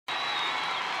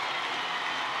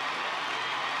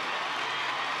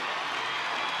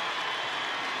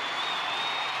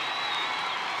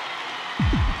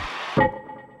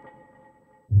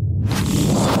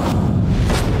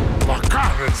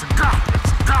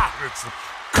kahretsin.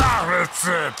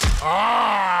 Kahretsin.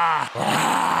 Ah!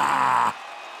 Ah!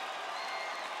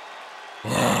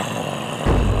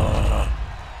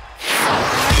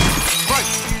 Vay!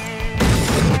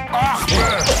 Ah be!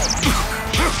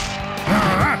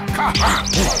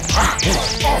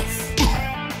 Of!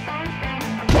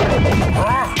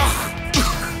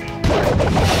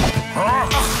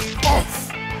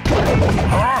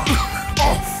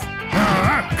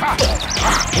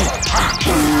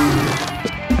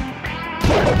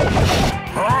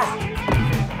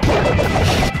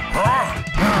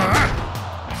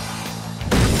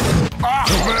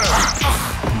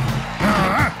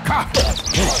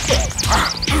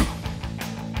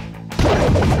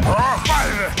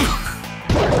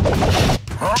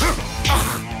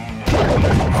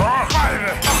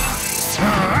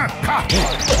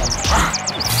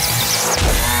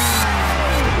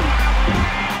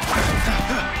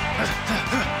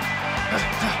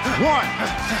 One,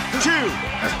 two,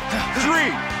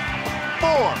 three,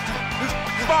 four,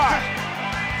 five,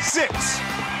 six,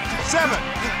 seven,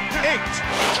 eight.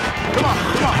 Come on,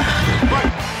 come on,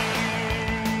 right.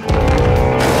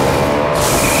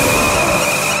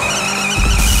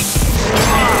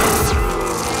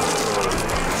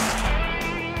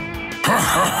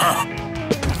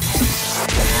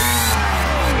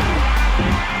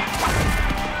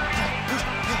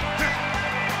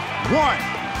 One,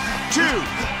 two,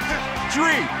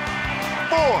 three,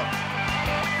 four,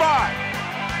 five,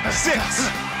 six,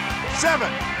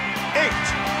 seven, eight,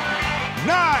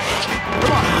 nine.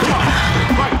 Come on,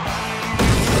 right.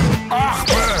 Ah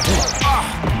be! Ah!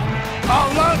 Al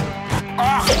lan!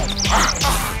 Ah!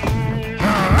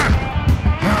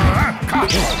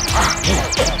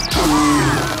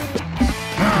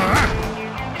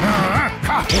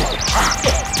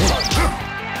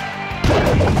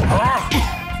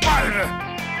 Haydi!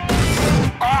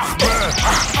 Ah be!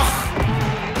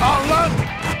 Al lan!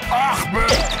 Ah be!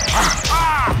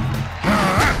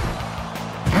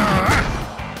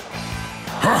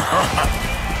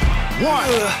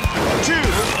 One, two,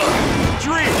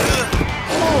 three,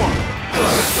 four.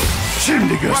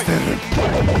 Şimdi gösteririm.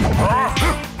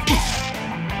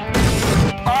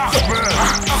 Ah be!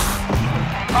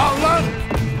 Al lan!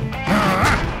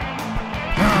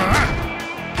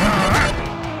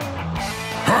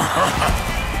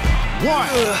 One,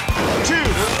 two,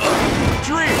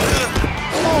 three,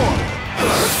 four.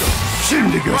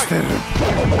 Şimdi gösteririm.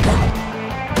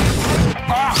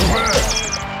 Ah be!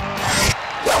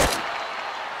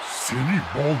 Seni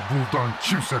bol buldan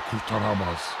kimse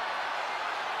kurtaramaz.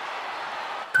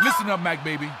 Listen up, Mac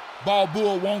baby. Ball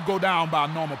Bull won't go down by a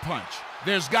normal punch.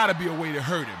 There's gotta be a way to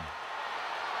hurt him.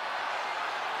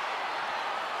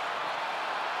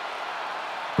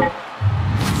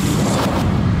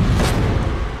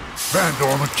 Ben de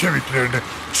onun kemiklerini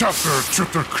çatır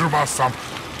çutur kırmazsam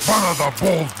bana da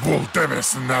bol bul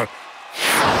demesinler.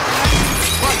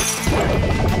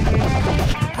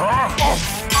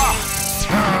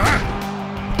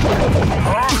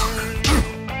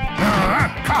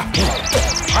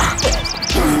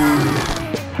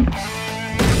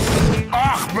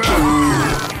 Ah be!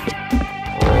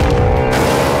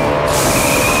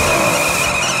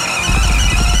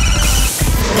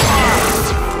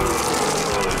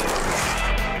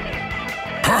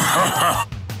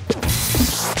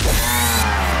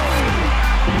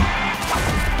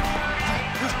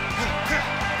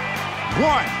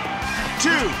 One,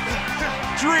 two,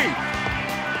 three,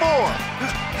 four,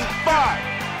 five,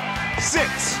 six,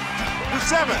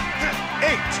 seven,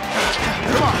 eight.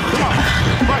 Come on,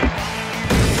 right.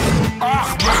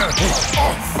 Ah be!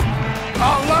 Of!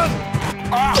 Al lan!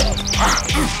 Ah!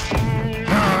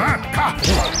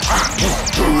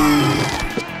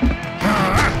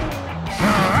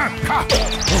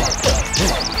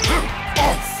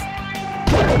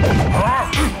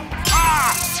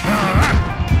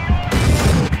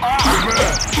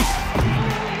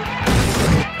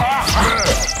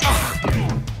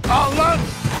 Al lan!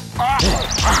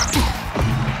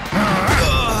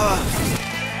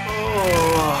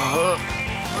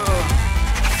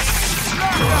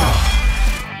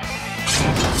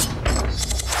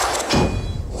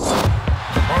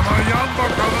 Bana yan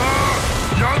bakalım!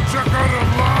 Yan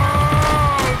çakarım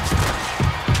lan!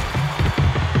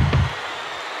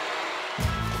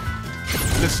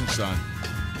 Listen, son.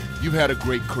 You've had a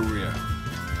great career.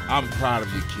 I'm proud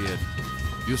of you, kid.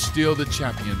 You're still the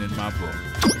champion in my book.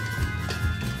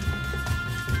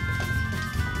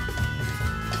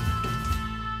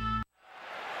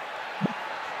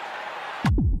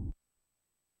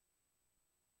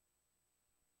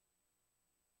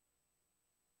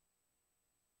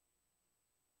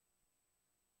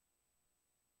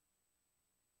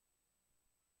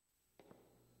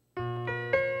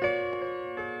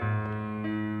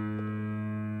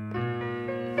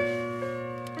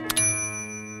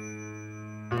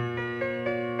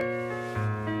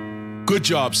 Good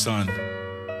job, son.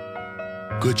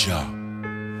 Good job.